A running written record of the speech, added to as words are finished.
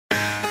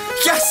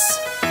Yes!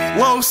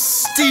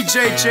 Los,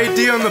 DJ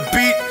JD on the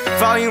beat,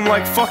 volume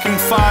like fucking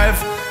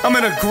 5. I'm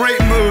in a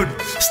great mood.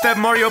 It's that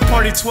Mario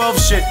Party 12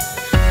 shit.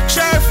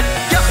 Chef!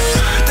 Yep!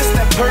 This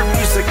that perp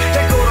music,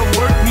 that go to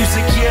work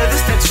music. Yeah, this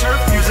that chirp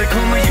music,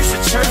 homie, you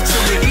should chirp to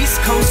it. East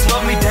Coast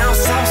love me, down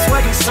south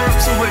swaggin' surf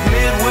to it.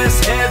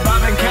 Midwest head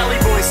bobbin', Cali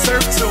boys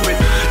surf to it.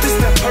 This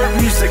that perp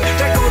music,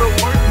 that go to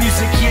work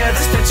music. Yeah,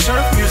 this that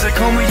chirp music,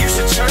 homie, you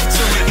should chirp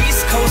to it.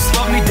 East Coast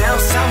love me, down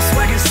south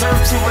swaggin' surf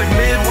to it.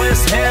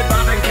 Midwest head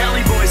bobbin',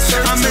 Cali boys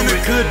surf to it. I'm in a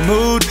good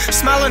mood,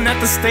 smiling at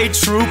the state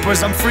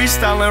troopers. I'm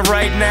freestyling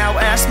right now,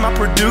 ask my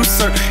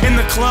producer. In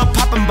the club,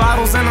 popping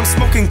bottles and I'm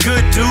smoking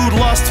good, dude.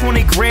 Lost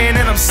 20 grand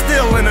and I'm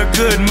still in a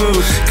good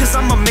mood. Cause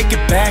I'ma make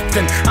it back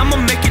then, I'ma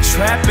make it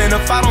trapping.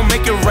 If I don't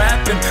make it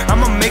rapping,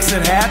 I'ma make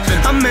it happen.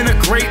 I'm in a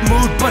great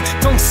mood, but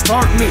don't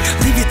start me.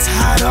 Leave you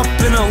tied up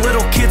in a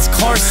little kid's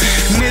car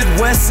seat.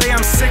 Midwest, say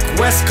I'm sick,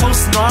 West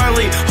Coast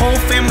gnarly. Whole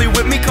family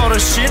with me, call the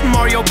shit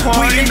Mario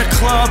Party. We in the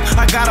club,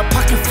 I got a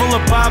pocket full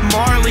of Bob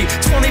Marley.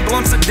 20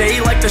 blunts a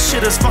day like the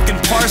shit is fucking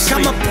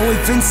parsley. Got my boy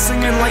Vince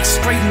singing like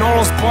straight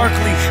Gnarls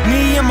Barkley.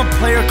 Me, I'm a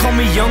player, call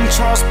me Young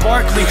Charles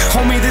Barkley.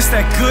 Homie, this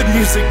that good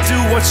music, do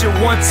what you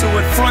want to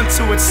it. Front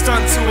to it,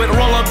 stunt to it,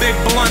 roll a big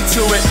blunt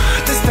to it.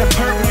 This that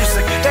perp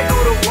music, that go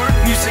to work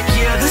music.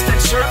 Yeah, this that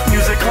chirp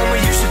music,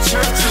 homie, you should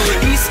chirp to it.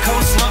 East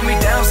Coast love me,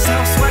 down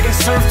south swaggin'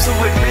 surf to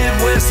it.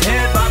 Midwest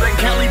head bobbin',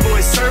 Cali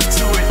boys surf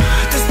to it.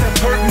 This that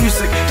perp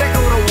music, that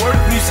go to work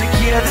music.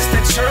 Yeah, this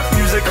that chirp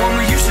music,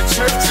 homie, you should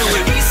chirp to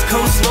it. East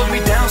Coast love me,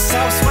 down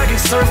south swaggin'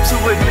 surf to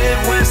it.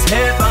 Midwest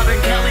head bobbin',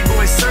 Cali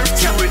boys surf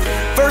to it.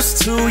 Verse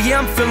 2, yeah,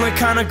 I'm feeling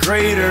kinda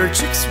greater.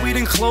 Chicks, sweet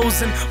and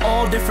clothes in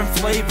all different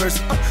flavors.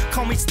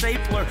 Call me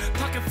Stapler,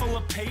 pocket full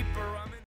of paper.